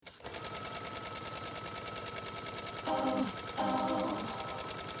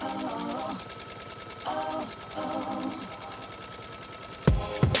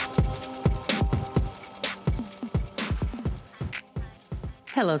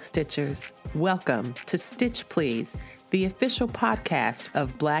Hello, Stitchers. Welcome to Stitch Please, the official podcast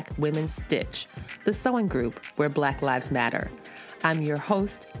of Black Women Stitch, the sewing group where Black Lives Matter. I'm your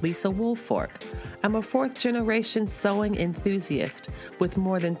host, Lisa Woolfork. I'm a fourth-generation sewing enthusiast with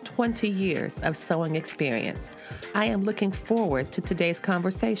more than 20 years of sewing experience. I am looking forward to today's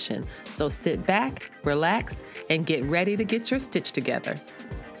conversation, so sit back, relax, and get ready to get your stitch together.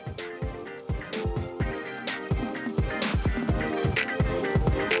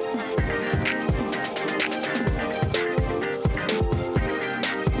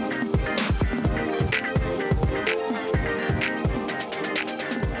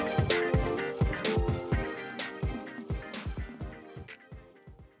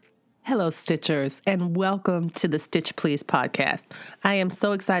 Hello, Stitchers, and welcome to the Stitch Please podcast. I am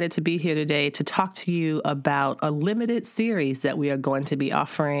so excited to be here today to talk to you about a limited series that we are going to be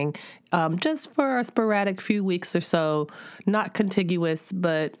offering just for a sporadic few weeks or so, not contiguous,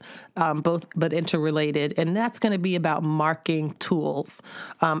 but interrelated, and that's going to be about marking tools.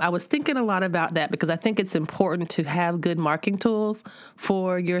 I was thinking a lot about that because I think it's important to have good marking tools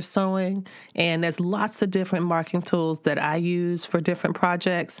for your sewing, and there's lots of different marking tools that I use for different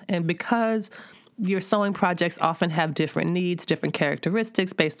projects, and because your sewing projects often have different needs, different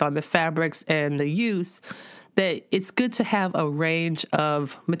characteristics based on the fabrics and the use, that it's good to have a range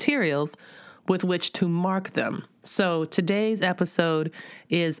of materials with which to mark them. So today's episode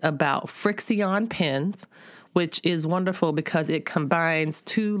is about Frixion pens, which is wonderful because it combines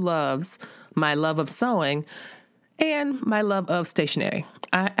two loves, my love of sewing and my love of stationery.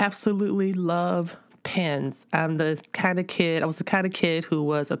 I absolutely love pens. I was the kind of kid who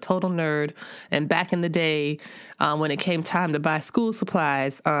was a total nerd. And back in the day, when it came time to buy school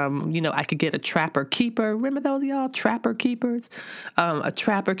supplies, I could get a Trapper Keeper. Remember those, y'all? Trapper Keepers? A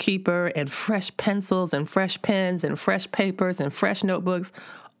Trapper Keeper and fresh pencils and fresh pens and fresh papers and fresh notebooks.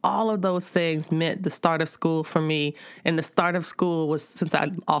 All of those things meant the start of school for me. And the start of school was, since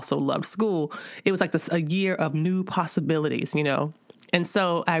I also loved school, it was like a year of new possibilities, And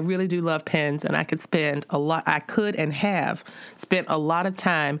so I really do love pens, and I could and have spent a lot of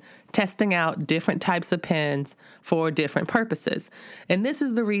time testing out different types of pens for different purposes. And this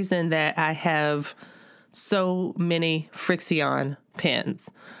is the reason that I have so many Frixion pens.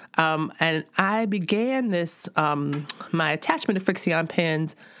 And I began this, my attachment to Frixion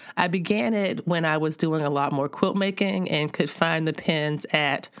pens, I began it when I was doing a lot more quilt making and could find the pens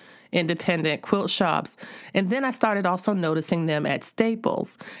at independent quilt shops. And then I started also noticing them at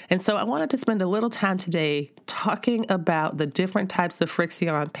Staples. And so I wanted to spend a little time today talking about the different types of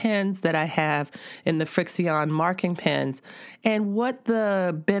Frixion pens that I have in the Frixion marking pens and what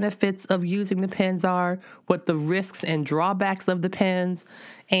the benefits of using the pens are, what the risks and drawbacks of the pens,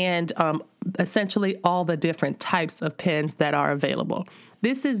 and essentially all the different types of pens that are available.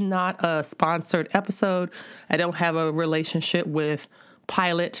 This is not a sponsored episode. I don't have a relationship with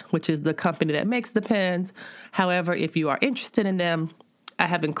Pilot, which is the company that makes the pens. However, if you are interested in them, I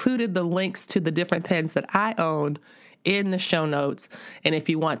have included the links to the different pens that I own in the show notes. And if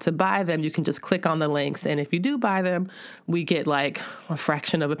you want to buy them, you can just click on the links. And if you do buy them, we get like a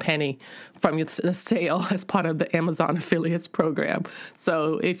fraction of a penny from the sale as part of the Amazon affiliates program.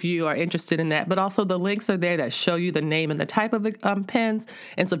 So if you are interested in that, but also the links are there that show you the name and the type of pens.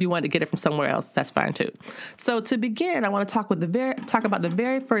 And so if you want to get it from somewhere else, that's fine too. So to begin, I want to talk about the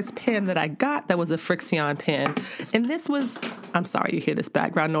very first pen that I got that was a Frixion pen. And this was, I'm sorry you hear this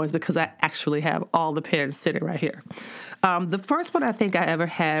background noise because I actually have all the pens sitting right here. The first one I think I ever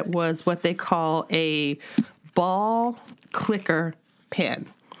had was what they call a ball clicker pen.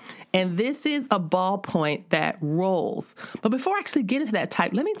 And this is a ballpoint that rolls. But before I actually get into that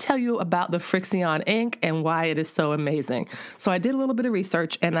type, let me tell you about the Frixion ink and why it is so amazing. So I did a little bit of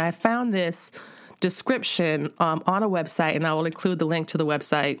research and I found this description on a website, and I will include the link to the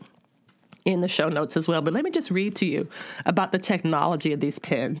website in the show notes as well. But let me just read to you about the technology of these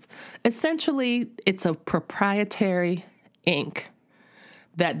pens. Essentially, it's a proprietary ink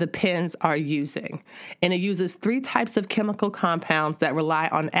that the pens are using. And it uses 3 types of chemical compounds that rely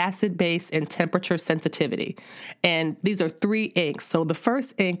on acid base and temperature sensitivity. And these are 3 inks. So the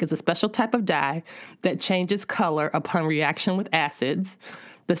first ink is a special type of dye that changes color upon reaction with acids.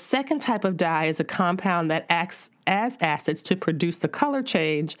 The second type of dye is a compound that acts as acids to produce the color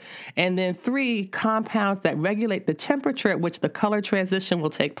change. And then 3 compounds that regulate the temperature at which the color transition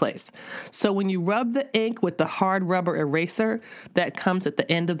will take place. So when you rub the ink with the hard rubber eraser that comes at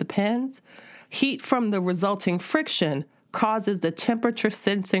the end of the pens, heat from the resulting friction causes the temperature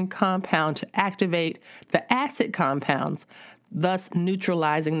sensing compound to activate the acid compounds thus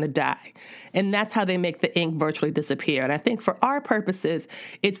neutralizing the dye. And that's how they make the ink virtually disappear. And I think for our purposes,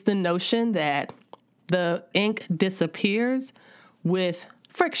 it's the notion that the ink disappears with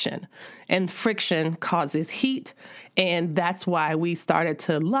friction, and friction causes heat. And that's why we started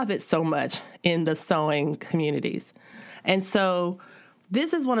to love it so much in the sewing communities. And so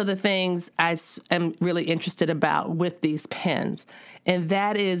this is one of the things I am really interested about with these pens. And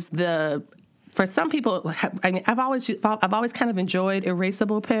that is for some people, I've always kind of enjoyed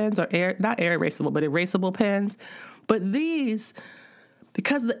erasable pens, or not air erasable, but erasable pens. But these,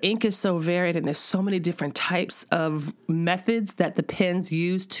 because the ink is so varied and there's so many different types of methods that the pens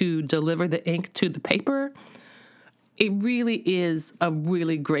use to deliver the ink to the paper, it really is a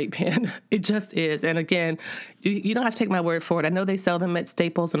really great pen. It just is. And again, you don't have to take my word for it. I know they sell them at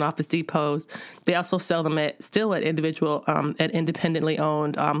Staples and Office Depots. They also sell them at independently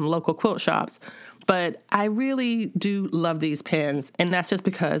owned local quilt shops. But I really do love these pens. And that's just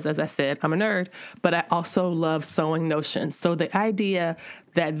because, as I said, I'm a nerd, but I also love sewing notions. So the idea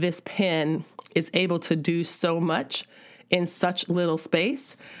that this pen is able to do so much in such little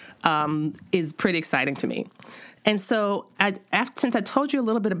space is pretty exciting to me. And so since I told you a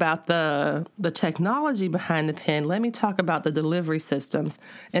little bit about the technology behind the pen, let me talk about the delivery systems,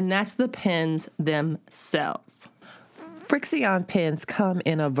 and that's the pens themselves. Frixion pens come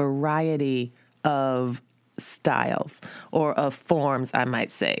in a variety of styles, or of forms, I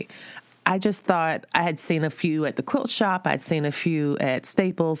might say. I just thought I had seen a few at the quilt shop. I'd seen a few at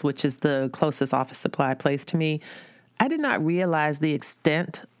Staples, which is the closest office supply place to me. I did not realize the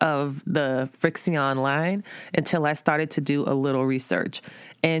extent of the Frixion line until I started to do a little research.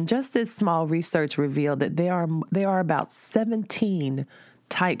 And just this small research revealed that there are about 17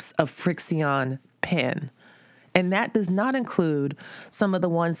 types of Frixion pen. And that does not include some of the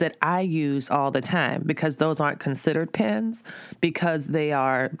ones that I use all the time, because those aren't considered pens, because they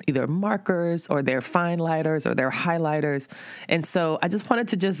are either markers or they're fine lighters or they're highlighters. And so I just wanted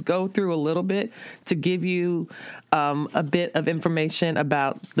to just go through a little bit to give you a bit of information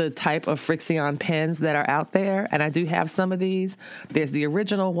about the type of Frixion pens that are out there. And I do have some of these. There's the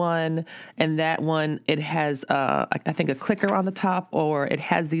original one, and that one, it has, I think, a clicker on the top, or it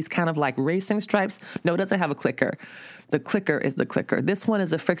has these kind of like racing stripes. No, it doesn't have a clicker. The clicker is the clicker. This one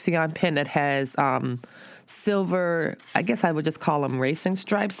is a Frixion pen that has silver, I guess I would just call them racing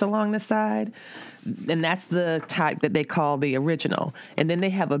stripes along the side. And that's the type that they call the original. And then they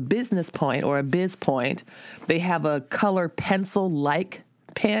have a business point, or a biz point. They have a color pencil-like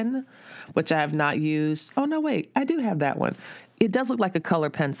pen, which I have not used. Oh, no, wait, I do have that one. It does look like a color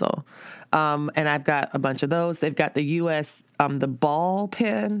pencil. And I've got a bunch of those. They've got the U.S., the ball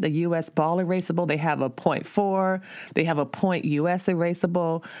pen, the U.S. ball erasable. They have a 0.4. They have a point U.S.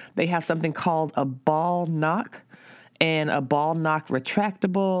 erasable. They have something called a ball knock and a ball knock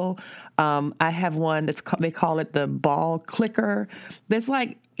retractable. I have one they call it the ball clicker. There's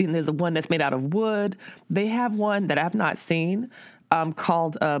one that's made out of wood. They have one that I've not seen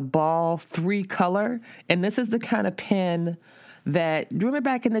called a ball 3-color. And this is the kind of pen that, remember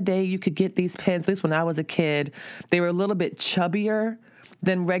back in the day, you could get these pens, at least when I was a kid, they were a little bit chubbier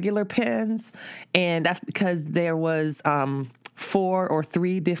than regular pens. And that's because there was 4 or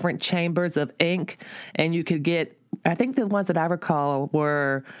 3 different chambers of ink. And you could get, I think the ones that I recall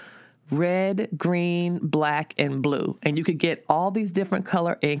were red, green, black, and blue. And you could get all these different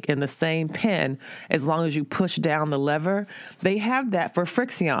color ink in the same pen as long as you push down the lever. They have that for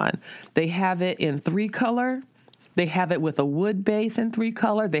Frixion. They have it in 3-color. They have it with a wood base in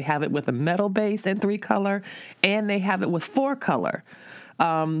 3-color. They have it with a metal base in 3-color. And they have it with 4-color,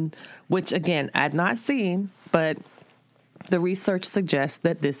 which, again, I've not seen, but the research suggests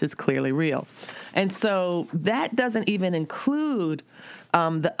that this is clearly real. And so that doesn't even include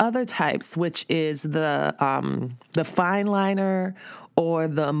the other types, which is the fine liner or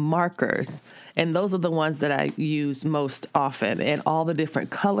the markers. And those are the ones that I use most often. And all the different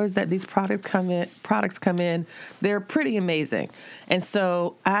colors that these products come in, they're pretty amazing. And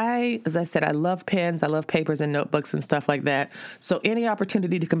so as I said, I love pens, I love papers and notebooks and stuff like that. So any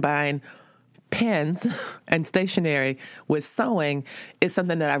opportunity to combine pens and stationery with sewing is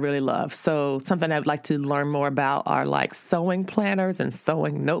something that I really love. So something I'd like to learn more about are like sewing planners and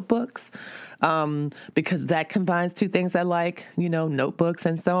sewing notebooks, because that combines two things I like, notebooks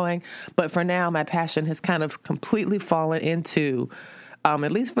and sewing. But for now, my passion has kind of completely fallen into,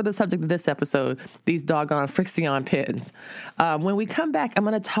 at least for the subject of this episode, these doggone Frixion pens. When we come back, I'm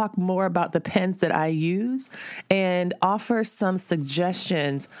going to talk more about the pens that I use and offer some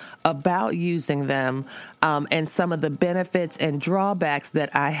suggestions about using them, and some of the benefits and drawbacks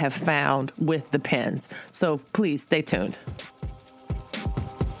that I have found with the pens. So please stay tuned.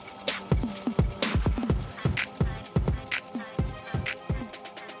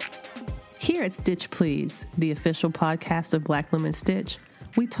 Here at Stitch Please, the official podcast of Black Women Stitch,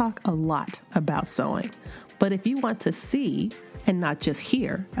 we talk a lot about sewing. But if you want to see and not just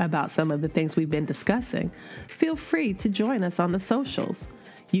hear about some of the things we've been discussing, feel free to join us on the socials.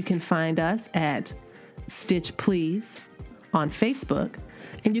 You can find us at Stitch Please on Facebook,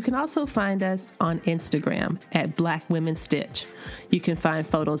 and you can also find us on Instagram at Black Women Stitch. You can find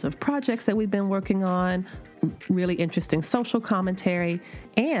photos of projects that we've been working on, really interesting social commentary,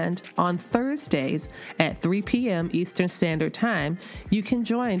 and on Thursdays at 3 p.m. Eastern Standard Time, you can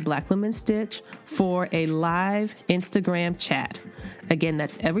join Black Women Stitch for a live Instagram chat. Again,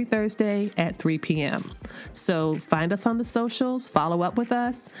 that's every Thursday at 3 p.m. So find us on the socials, follow up with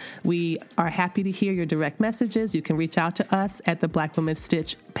us. We are happy to hear your direct messages. You can reach out to us at the Black Women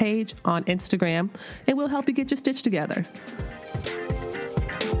Stitch page on Instagram, and we'll help you get your stitch together.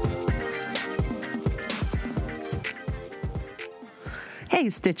 Hey,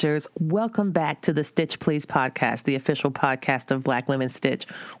 Stitchers, welcome back to the Stitch Please podcast, the official podcast of Black Women Stitch.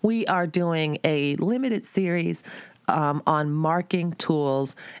 We are doing a limited series on marking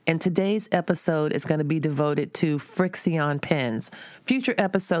tools, and today's episode is going to be devoted to Frixion pens. Future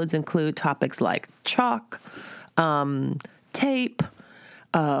episodes include topics like chalk, tape,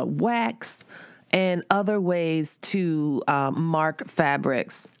 wax, and other ways to mark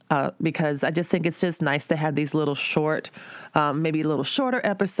fabrics. Because I just think it's just nice to have these little short, maybe a little shorter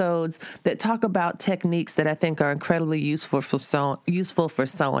episodes that talk about techniques that I think are incredibly useful for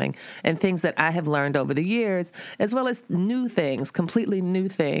sewing, and things that I have learned over the years, as well as new things, completely new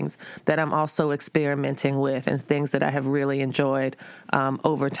things that I'm also experimenting with, and things that I have really enjoyed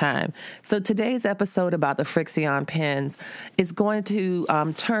over time. So today's episode about the Frixion pens is going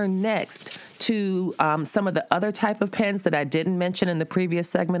to turn next to some of the other type of pens that I didn't mention in the previous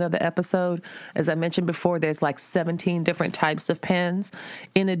segment of the episode. As I mentioned before, there's like 17 different types of pens.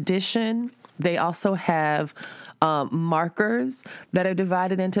 In addition, they also have markers that are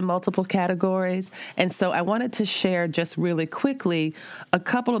divided into multiple categories. And so I wanted to share just really quickly a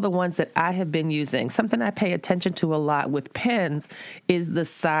couple of the ones that I have been using. Something I pay attention to a lot with pens is the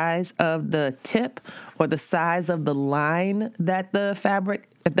size of the tip or the size of the line that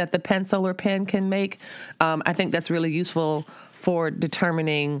the pencil or pen can make. I think that's really useful for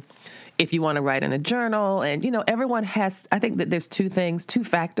determining if you want to write in a journal. And, everyone I think that there's two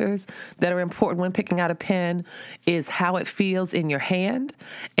factors that are important when picking out a pen is how it feels in your hand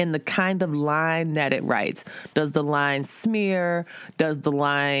and the kind of line that it writes. Does the line smear? Does the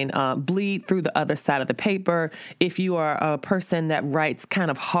line bleed through the other side of the paper? If you are a person that writes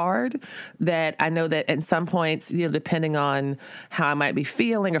kind of hard, that I know that at some points, depending on how I might be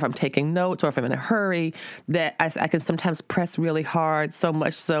feeling, or if I'm taking notes or if I'm in a hurry, that I can sometimes press really hard, so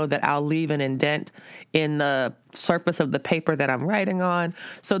much so that I'll leave an indent in the surface of the paper that I'm writing on,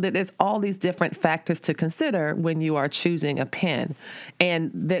 so that there's all these different factors to consider when you are choosing a pen.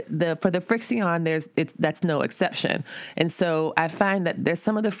 And for the Frixion, that's no exception. And so I find that there's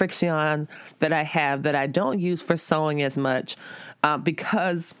some of the Frixion that I have that I don't use for sewing as much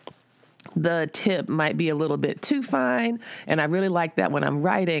because the tip might be a little bit too fine, and I really like that when I'm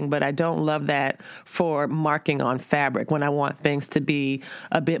writing, but I don't love that for marking on fabric when I want things to be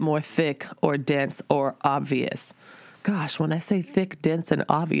a bit more thick or dense or obvious. Gosh, when I say thick, dense, and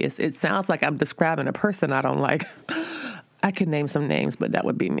obvious, it sounds like I'm describing a person I don't like. I could name some names, but that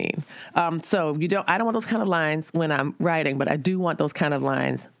would be mean. So I don't want those kind of lines when I'm writing, but I do want those kind of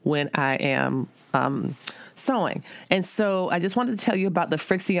lines when I am sewing. And so I just wanted to tell you about the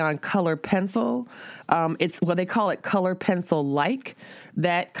Frixion Color Pencil. They call it Color Pencil Like.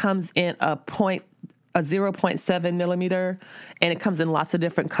 That comes in a 0.7 millimeter, and it comes in lots of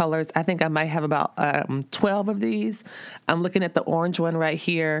different colors. I think I might have about 12 of these. I'm looking at the orange one right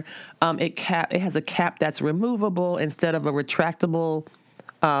here. It has a cap that's removable instead of a retractable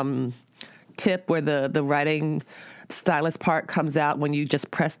tip where the writing stylus part comes out when you just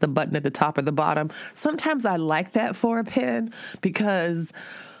press the button at the top or the bottom. Sometimes I like that for a pen because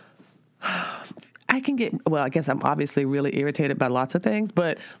I guess I'm obviously really irritated by lots of things,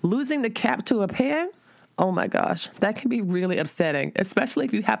 but losing the cap to a pen, oh my gosh, that can be really upsetting, especially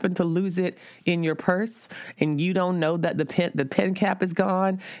if you happen to lose it in your purse and you don't know that the pen cap is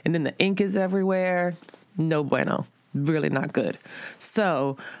gone and then the ink is everywhere. No bueno. Really not good.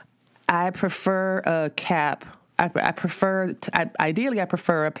 So I prefer a cap. Ideally, I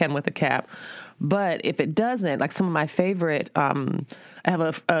prefer a pen with a cap. But if it doesn't, like some of my favorite, I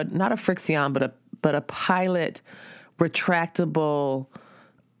have not a Frixion, but a Pilot retractable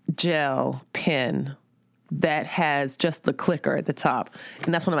gel pen that has just the clicker at the top.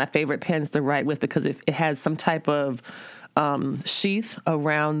 And that's one of my favorite pens to write with because it has some type of sheath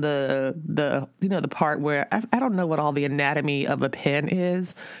around the part where I don't know what all the anatomy of a pen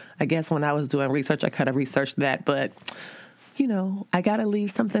is. I guess when I was doing research, I kind of researched that, but I got to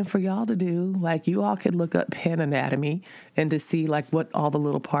leave something for y'all to do. Like, you all could look up pen anatomy and to see like what all the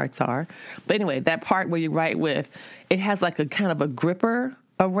little parts are. But anyway, that part where you write with, it has like a kind of a gripper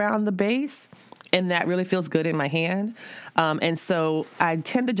around the base, and that really feels good in my hand. And so I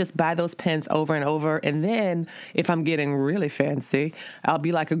tend to just buy those pens over and over. And then if I'm getting really fancy, I'll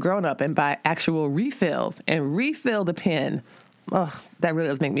be like a grown-up and buy actual refills and refill the pen. Oh, that really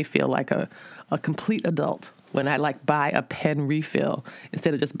does make me feel like a complete adult when I like buy a pen refill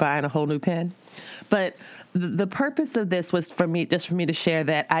instead of just buying a whole new pen. But the purpose of this was for me to share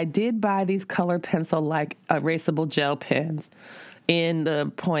that I did buy these color pencil like erasable gel pens in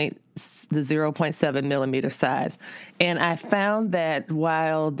the 0.7 millimeter size. And I found that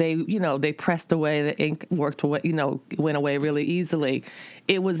while they pressed away, the ink went away really easily,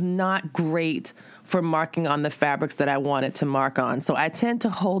 it was not great for marking on the fabrics that I wanted to mark on. So I tend to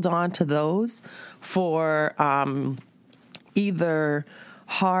hold on to those for either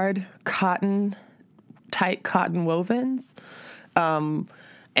hard cotton, tight cotton wovens.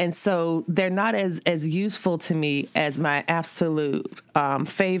 And so they're not as useful to me as my absolute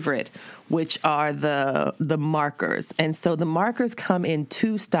favorite, which are the markers. And so the markers come in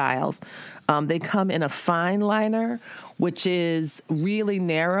two styles. They come in a fine liner, which is really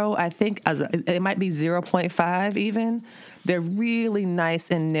narrow. I think it might be 0.5 even. They're really nice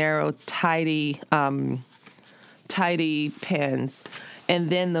and narrow, tidy pens. And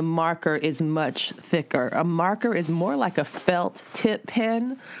then the marker is much thicker. A marker is more like a felt tip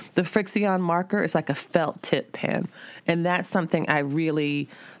pen. The Frixion marker is like a felt tip pen. And that's something I really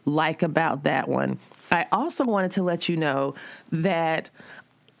like about that one. I also wanted to let you know that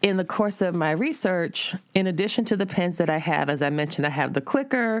in the course of my research, in addition to the pens that I have, as I mentioned, I have the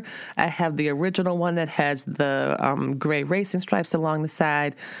clicker, I have the original one that has the gray racing stripes along the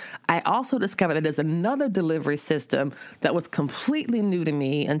side. I also discovered that there's another delivery system that was completely new to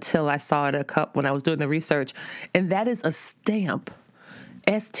me until I saw it when I was doing the research, and that is a stamp.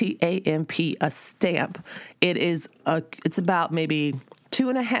 STAMP, a stamp. It's about maybe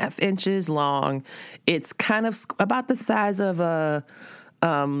 2.5 inches long. It's kind of about the size of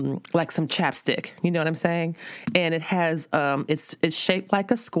like some chapstick, you know what I'm saying? And it has, it's shaped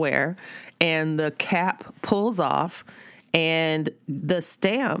like a square, and the cap pulls off, and the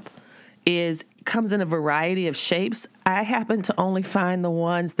stamp comes in a variety of shapes. I happen to only find the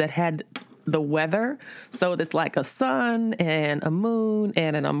ones that had the weather. So there's like a sun and a moon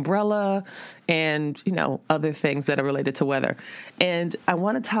and an umbrella and, other things that are related to weather. And I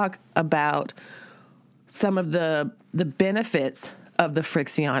want to talk about some of the benefits of the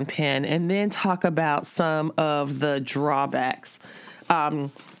Frixion pen, and then talk about some of the drawbacks.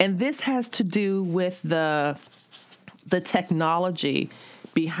 And this has to do with the technology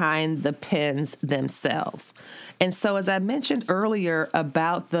behind the pens themselves. And so, as I mentioned earlier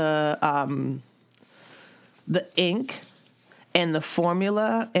about the ink and the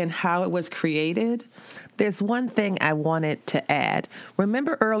formula and how it was created, there's one thing I wanted to add.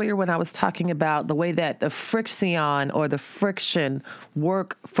 Remember earlier when I was talking about the way that the friction or the friction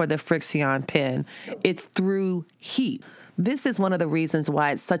work for the Frixion pen? It's through heat. This is one of the reasons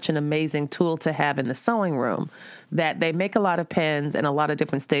why it's such an amazing tool to have in the sewing room, that they make a lot of pens and a lot of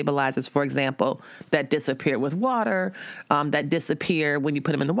different stabilizers, for example, that disappear with water, that disappear when you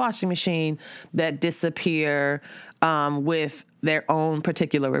put them in the washing machine, that disappear with their own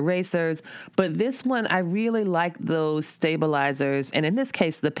particular erasers. But this one, I really like those stabilizers, and in this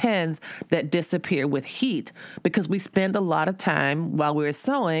case, the pens that disappear with heat, because we spend a lot of time while we're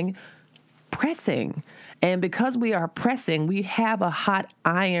sewing pressing. And because we are pressing, we have a hot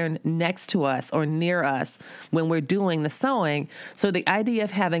iron next to us or near us when we're doing the sewing. So the idea of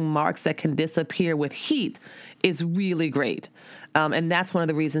having marks that can disappear with heat is really great. And that's one of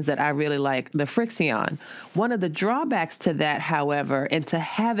the reasons that I really like the Frixion. One of the drawbacks to that, however, and to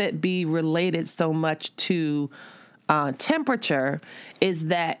have it be related so much to temperature, is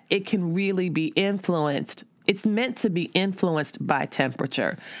that it can really be influenced. It's meant to be influenced by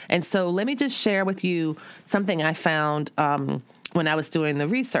temperature. And so let me just share with you something I found when I was doing the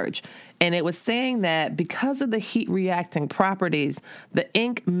research. And it was saying that because of the heat reacting properties, the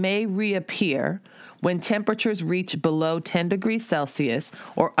ink may reappear when temperatures reach below 10 degrees Celsius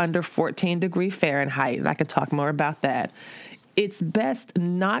or under 14 degrees Fahrenheit. And I can talk more about that. It's best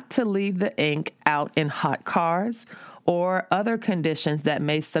not to leave the ink out in hot cars or other conditions that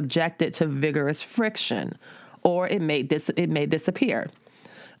may subject it to vigorous friction, or it may disappear.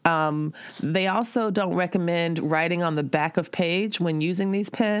 They also don't recommend writing on the back of page when using these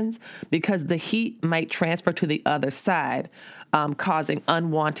pens because the heat might transfer to the other side, causing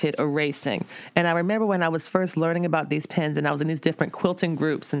unwanted erasing. And I remember when I was first learning about these pens and I was in these different quilting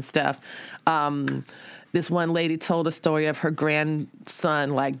groups and stuff, this one lady told a story of her grandson,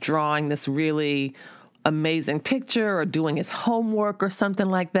 like drawing this really amazing picture or doing his homework or something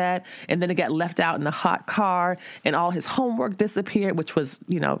like that. And then it got left out in the hot car and all his homework disappeared, which was,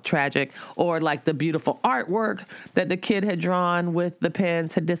 tragic. Or like the beautiful artwork that the kid had drawn with the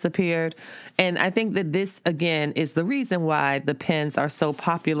pens had disappeared. And I think that this, again, is the reason why the pens are so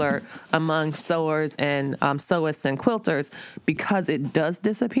popular among sewers and sewists and quilters, because it does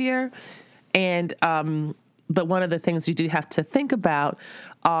disappear. And but one of the things you do have to think about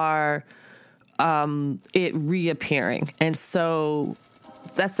are it reappearing. And so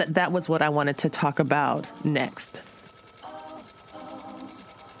that was what I wanted to talk about next.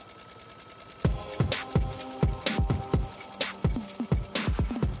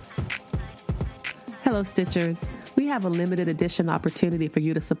 Hello, Stitchers. We have a limited edition opportunity for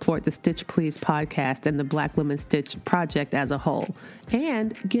you to support the Stitch Please podcast and the Black Women Stitch project as a whole,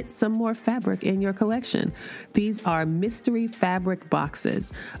 and get some more fabric in your collection. These are mystery fabric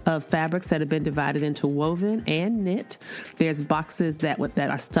boxes of fabrics that have been divided into woven and knit. There's boxes that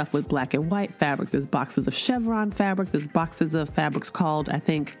are stuffed with black and white fabrics. There's boxes of chevron fabrics. There's boxes of fabrics called, I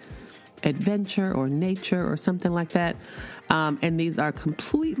think, Adventure or Nature or something like that. And these are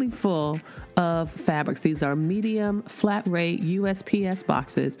completely full of fabrics. These are medium flat rate USPS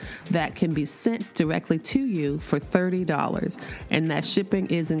boxes that can be sent directly to you for $30, and that shipping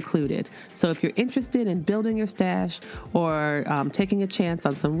is included. So if you're interested in building your stash or taking a chance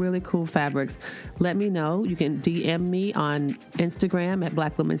on some really cool fabrics, let me know. You can DM me on Instagram at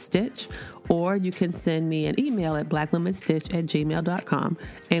Black Women Stitch, or you can send me an email at blackwomenstitch@gmail.com,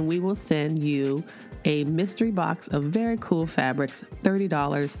 and we will send you a mystery box of very cool fabrics,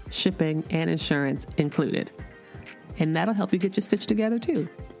 $30, shipping and insurance included. And that'll help you get your stitch together too.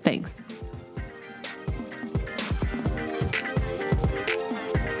 Thanks.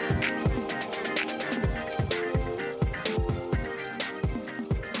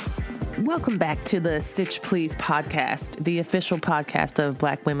 Welcome back to the Stitch Please podcast, the official podcast of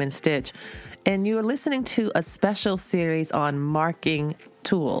Black Women Stitch. And you are listening to a special series on marking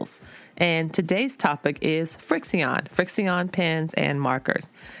tools. And today's topic is Frixion pens and markers.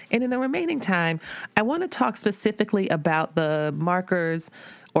 And in the remaining time, I want to talk specifically about the markers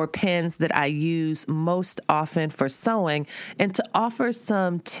or pens that I use most often for sewing, and to offer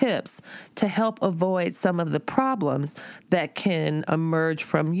some tips to help avoid some of the problems that can emerge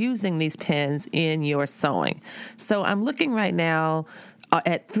from using these pens in your sewing. So I'm looking right now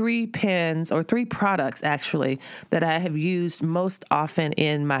at 3 pens, or 3 products actually, that I have used most often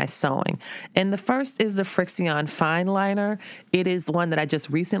in my sewing. And the first is the Frixion Fine Liner. It is one that I just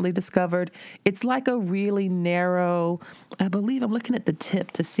recently discovered. It's like a really narrow, I believe I'm looking at the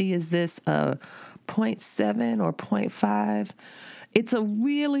tip to see, is this a 0.7 or 0.5? It's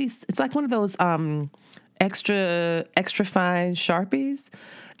like one of those extra fine Sharpies.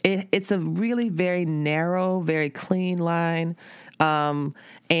 It's a really very narrow, very clean line.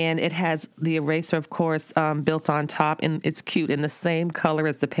 And it has the eraser, of course, built on top, and it's cute in the same color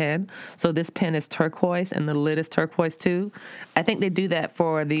as the pen. So this pen is turquoise, and the lid is turquoise too. I think they do that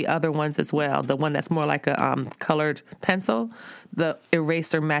for the other ones as well. The one that's more like a colored pencil, the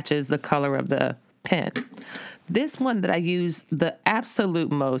eraser matches the color of the pen. This one that I use the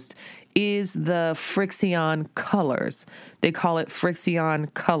absolute most is the Frixion Colors. They call it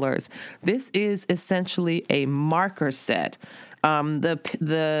Frixion Colors. This is essentially a marker set.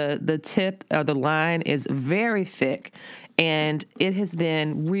 The tip or the line is very thick, and it has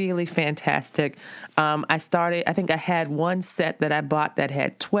been really fantastic. I think I had one set that I bought that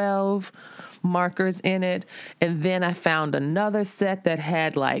had 12 markers in it, and then I found another set that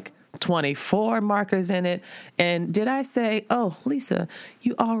had like 24 markers in it. And did I say, oh, Lisa,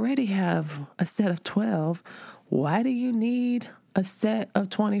 you already have a set of 12. Why do you need a set of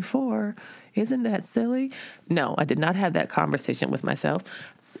 24? Isn't that silly? No, I did not have that conversation with myself.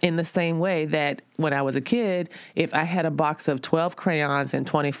 In the same way that when I was a kid, if I had a box of 12 crayons and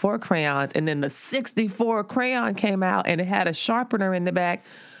 24 crayons, and then the 64 crayon came out and it had a sharpener in the back,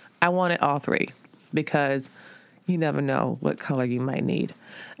 I wanted all 3, because you never know what color you might need.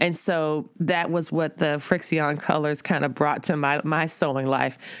 And so that was what the Frixion Colors kind of brought to my sewing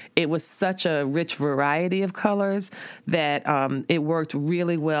life. It was such a rich variety of colors that it worked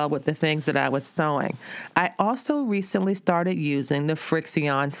really well with the things that I was sewing. I also recently started using the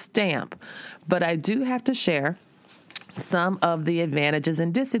Frixion Stamp, but I do have to share some of the advantages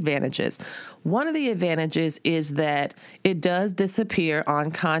and disadvantages. One of the advantages is that it does disappear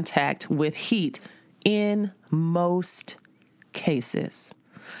on contact with heat in most cases.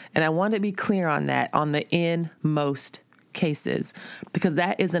 And I want to be clear on that, on the in most cases, because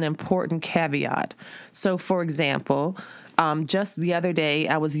that is an important caveat. So, for example, just the other day,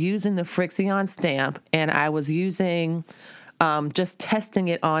 I was using the Frixion stamp, and I was using just testing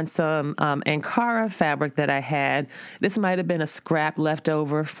it on some Ankara fabric that I had. This might have been a scrap left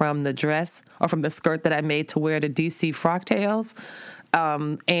over from the dress or from the skirt that I made to wear to DC Frocktails.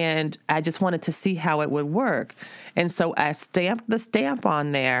 And I just wanted to see how it would work. And so I stamped the stamp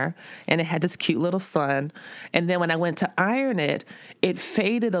on there, and it had this cute little sun. And then when I went to iron it, it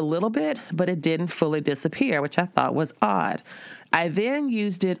faded a little bit, but it didn't fully disappear, which I thought was odd. I then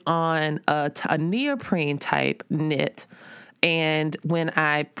used it on a neoprene type knit. And when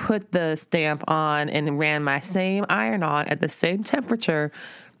I put the stamp on and ran my same iron on at the same temperature,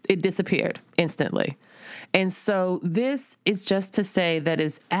 it disappeared instantly. And so this is just to say that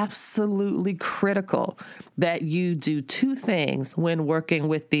it's absolutely critical that you do two things when working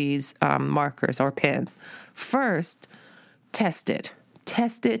with these markers or pens. First, test it.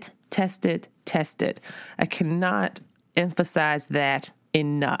 Test it, test it, test it. I cannot emphasize that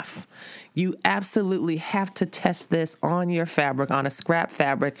enough. You absolutely have to test this on your fabric, on a scrap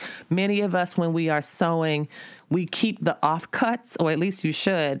fabric. Many of us, when we are sewing, we keep the offcuts, or at least you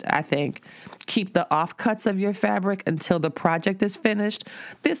should, I think, keep the offcuts of your fabric until the project is finished.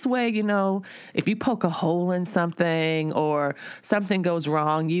 This way, if you poke a hole in something or something goes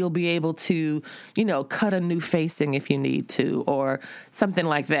wrong, you'll be able to, cut a new facing if you need to, or something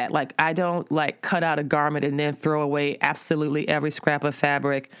like that. Like, I don't cut out a garment and then throw away absolutely every scrap of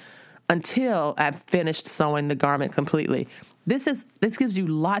fabric until I've finished sewing the garment completely. This gives you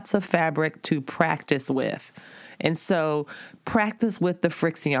lots of fabric to practice with. And so practice with the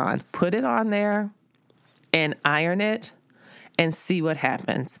Frixion. Put it on there and iron it and see what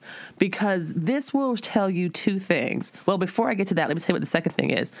happens. Because this will tell you two things. Well, before I get to that, let me tell you what the second thing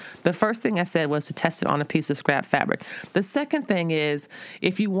is. The first thing I said was to test it on a piece of scrap fabric. The second thing is,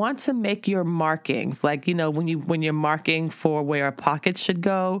 if you want to make your markings, like, when you're marking for where a pocket should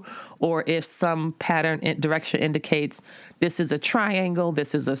go, or if some pattern direction indicates this is a triangle,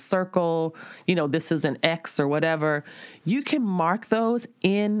 this is a circle, this is an X or whatever, you can mark those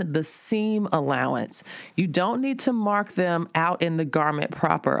in the seam allowance. You don't need to mark them out in the garment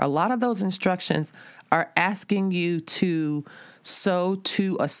proper. A lot of those instructions are asking you to sew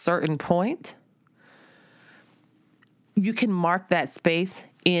to a certain point. You can mark that space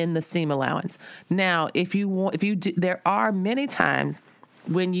in the seam allowance. Now, there are many times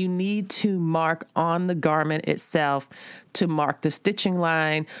when you need to mark on the garment itself, to mark the stitching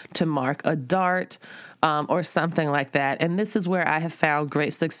line, to mark a dart, or something like that. And this is where I have found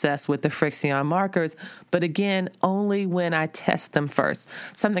great success with the Frixion markers, but again, only when I test them first.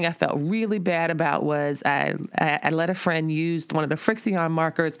 Something I felt really bad about was I let a friend use one of the Frixion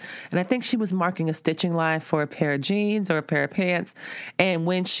markers, and I think she was marking a stitching line for a pair of jeans or a pair of pants, and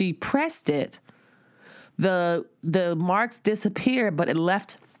when she pressed it, the marks disappeared, but it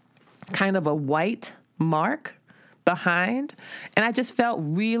left kind of a white mark behind. And I just felt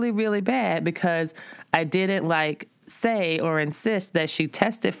really, really bad because I didn't say or insist that she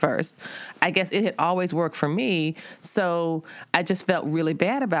test it first. I guess it had always worked for me, so I just felt really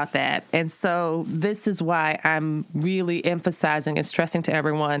bad about that. And so this is why I'm really emphasizing and stressing to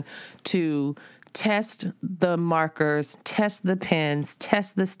everyone to test the markers, test the pens,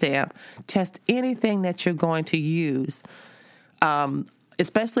 test the stamp, test anything that you're going to use,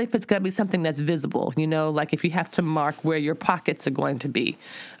 especially if it's going to be something that's visible, like if you have to mark where your pockets are going to be,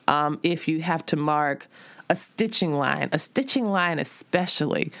 if you have to mark a stitching line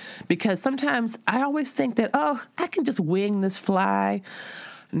especially, because sometimes I always think that, I can just wing this fly.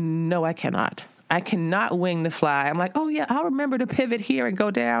 No, I cannot. I cannot wing the fly. I'm like, I'll remember to pivot here and go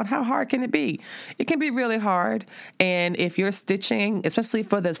down. How hard can it be? It can be really hard. And if your stitching, especially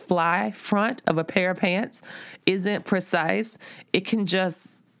for the fly front of a pair of pants, isn't precise, it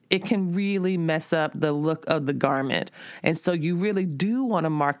can really mess up the look of the garment. And so you really do want to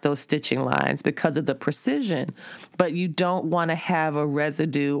mark those stitching lines because of the precision, but you don't want to have a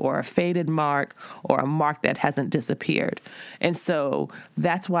residue or a faded mark or a mark that hasn't disappeared. And so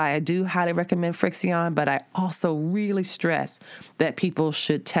that's why I do highly recommend Frixion, but I also really stress that people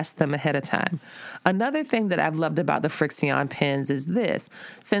should test them ahead of time. Another thing that I've loved about the Frixion pens is this.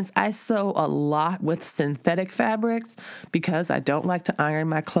 Since I sew a lot with synthetic fabrics, because I don't like to iron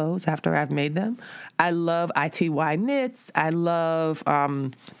my clothes clothes after I've made them. I love ITY knits. I love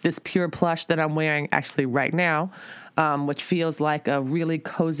this pure plush that I'm wearing actually right now, which feels like a really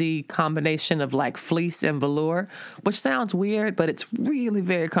cozy combination of like fleece and velour, which sounds weird, but it's really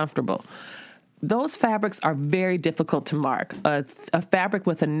very comfortable. Those fabrics are very difficult to mark. A fabric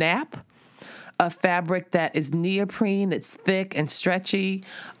with a nap, a fabric that is neoprene, it's thick and stretchy,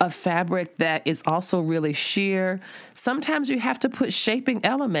 a fabric that is also really sheer. Sometimes you have to put shaping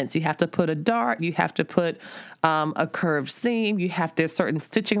elements. You have to put a dart, you have to put a curved seam, there's certain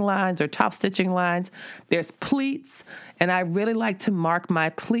stitching lines or top stitching lines. There's pleats, and I really like to mark my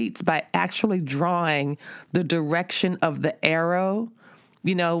pleats by actually drawing the direction of the arrow.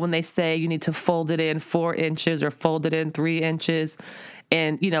 You know, when they say you need to fold it in 4 inches or fold it in 3 inches.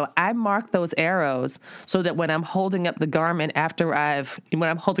 And, you know, I mark those arrows so that when I'm holding up the garment when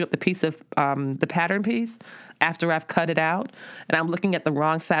I'm holding up the piece of the pattern piece after I've cut it out and I'm looking at the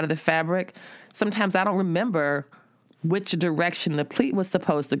wrong side of the fabric, sometimes I don't remember which direction the pleat was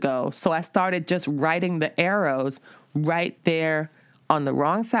supposed to go. So I started just writing the arrows right there on the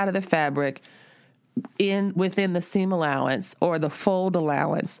wrong side of the fabric within the seam allowance or the fold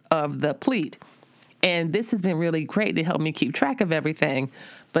allowance of the pleat. And this has been really great to help me keep track of everything.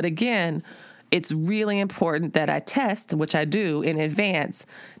 But again, it's really important that I test, which I do in advance,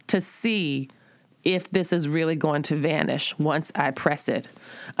 to see if this is really going to vanish once I press it.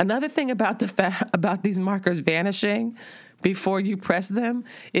 Another thing about about these markers vanishing before you press them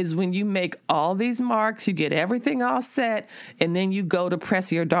is when you make all these marks, you get everything all set, and then you go to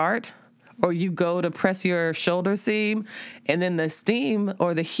press your dart, or you go to press your shoulder seam, and then the steam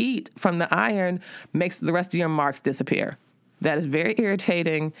or the heat from the iron makes the rest of your marks disappear. That is very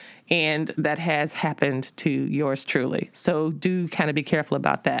irritating, and that has happened to yours truly. So do kind of be careful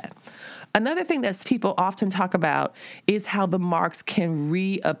about that. Another thing that people often talk about is how the marks can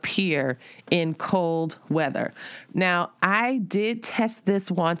reappear in cold weather. Now, I did test this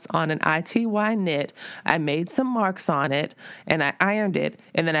once on an ITY knit. I made some marks on it, and I ironed it,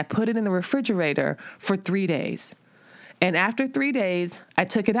 and then I put it in the refrigerator for 3 days. And after 3 days, I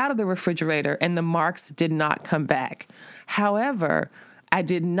took it out of the refrigerator, and the marks did not come back. However, I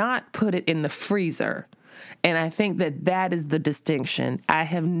did not put it in the freezer. And I think that is the distinction. I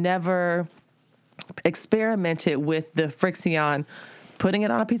have never experimented with the Frixion, putting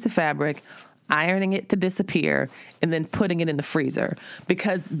it on a piece of fabric, ironing it to disappear, and then putting it in the freezer,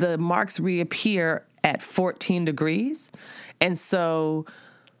 because the marks reappear at 14 degrees. And so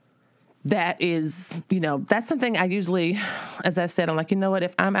that is, that's something I usually, as I said, I'm like, you know what,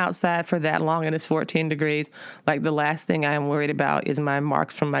 if I'm outside for that long and it's 14 degrees, like the last thing I'm worried about is my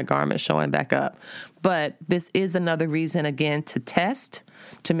marks from my garment showing back up. But this is another reason, again, to test,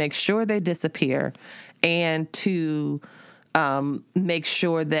 to make sure they disappear, and to make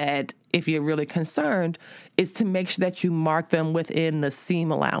sure that if you're really concerned, is to make sure that you mark them within the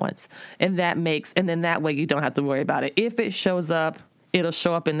seam allowance. And then that way you don't have to worry about it. If it shows up, it'll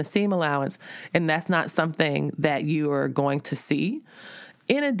show up in the seam allowance, and that's not something that you are going to see.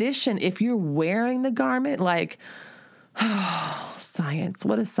 In addition, if you're wearing the garment, like, science,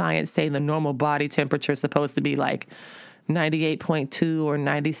 what does science say the normal body temperature is supposed to be, like 98.2 or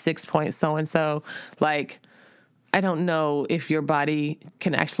 96 point so-and-so? Like, I don't know if your body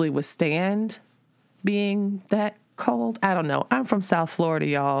can actually withstand being that cold. I don't know. I'm from South Florida,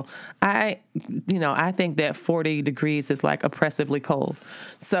 y'all. I think that 40 degrees is like oppressively cold.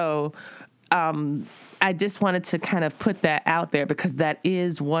 So I just wanted to kind of put that out there, because that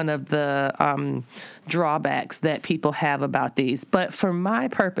is one of the drawbacks that people have about these. But for my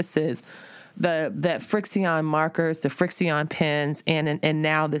purposes, that Frixion markers, the Frixion pens, and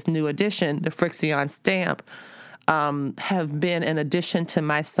now this new addition, the Frixion stamp, have been an addition to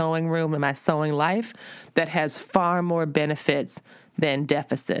my sewing room and my sewing life that has far more benefits than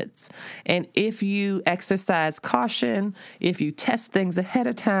deficits. And if you exercise caution, if you test things ahead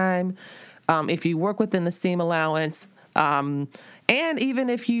of time, if you work within the seam allowance, and even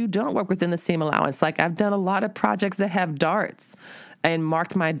if you don't work within the seam allowance, like I've done a lot of projects that have darts, and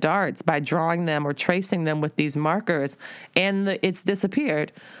marked my darts by drawing them or tracing them with these markers, and it's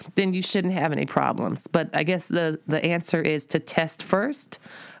disappeared, then you shouldn't have any problems. But I guess the answer is to test first.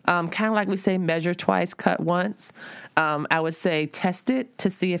 Kind of like we say, measure twice, cut once. I would say test it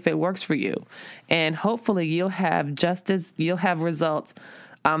to see if it works for you. And hopefully you'll have results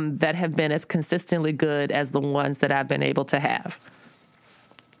that have been as consistently good as the ones that I've been able to have.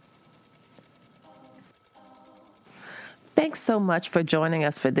 Thanks so much for joining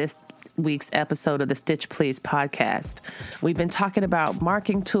us for this week's episode of the Stitch Please podcast. We've been talking about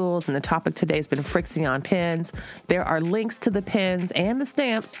marking tools, and the topic today has been Frixion pens. There are links to the pens and the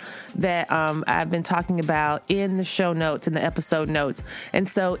stamps that I've been talking about in the show notes, in the episode notes. And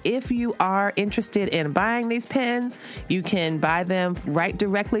so if you are interested in buying these pens, you can buy them right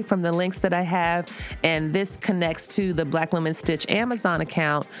directly from the links that I have. And this connects to the Black Women Stitch Amazon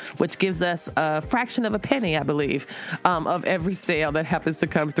account, which gives us a fraction of a penny, I believe, of every sale that happens to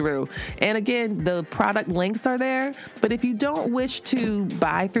come through. And again, the product links are there. But if you don't wish to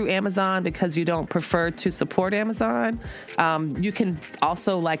buy through Amazon because you don't prefer to support Amazon, you can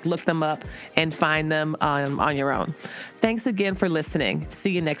also look them up and find them on your own. Thanks again for listening.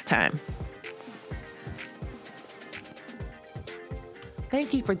 See you next time.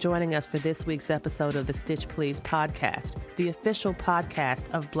 Thank you for joining us for this week's episode of the Stitch Please podcast, the official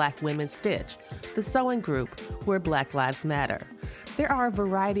podcast of Black Women Stitch, the sewing group where Black Lives Matter. There are a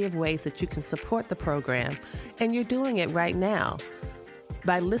variety of ways that you can support the program, and you're doing it right now.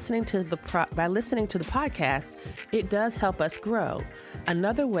 By listening to the podcast, it does help us grow.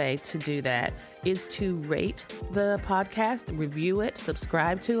 Another way to do that is to rate the podcast, review it,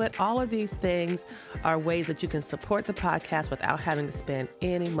 subscribe to it. All of these things are ways that you can support the podcast without having to spend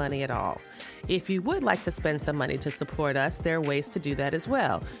any money at all. If you would like to spend some money to support us, there are ways to do that as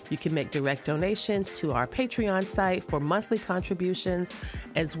well. You can make direct donations to our Patreon site for monthly contributions,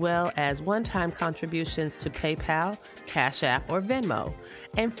 as well as one-time contributions to PayPal, Cash App, or Venmo.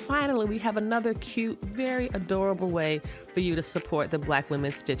 And finally, we have another cute, very adorable way for you to support the Black Women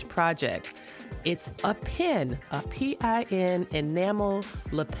Stitch project. It's a pin, a PIN enamel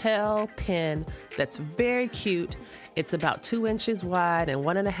lapel pin that's very cute. It's about 2 inches wide and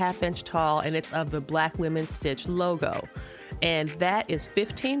 1.5 inch tall, and it's of the Black Women Stitch logo. And that is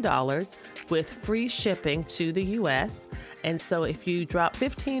 $15 with free shipping to the U.S. And so if you drop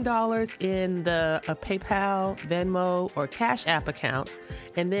 $15 in the PayPal, Venmo, or Cash App accounts,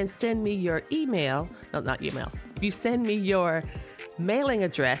 and then send me your if you send me your mailing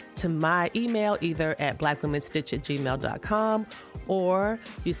address to my email, either at blackwomenstitch@gmail.com, or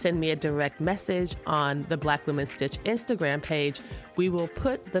you send me a direct message on the Black Women Stitch Instagram page, we will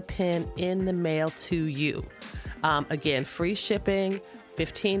put the pin in the mail to you. Again, free shipping,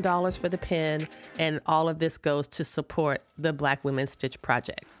 $15 for the pin, and all of this goes to support the Black Women Stitch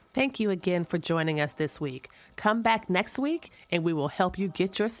project. Thank you again for joining us this week. Come back next week and we will help you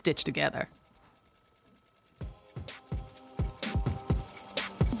get your stitch together.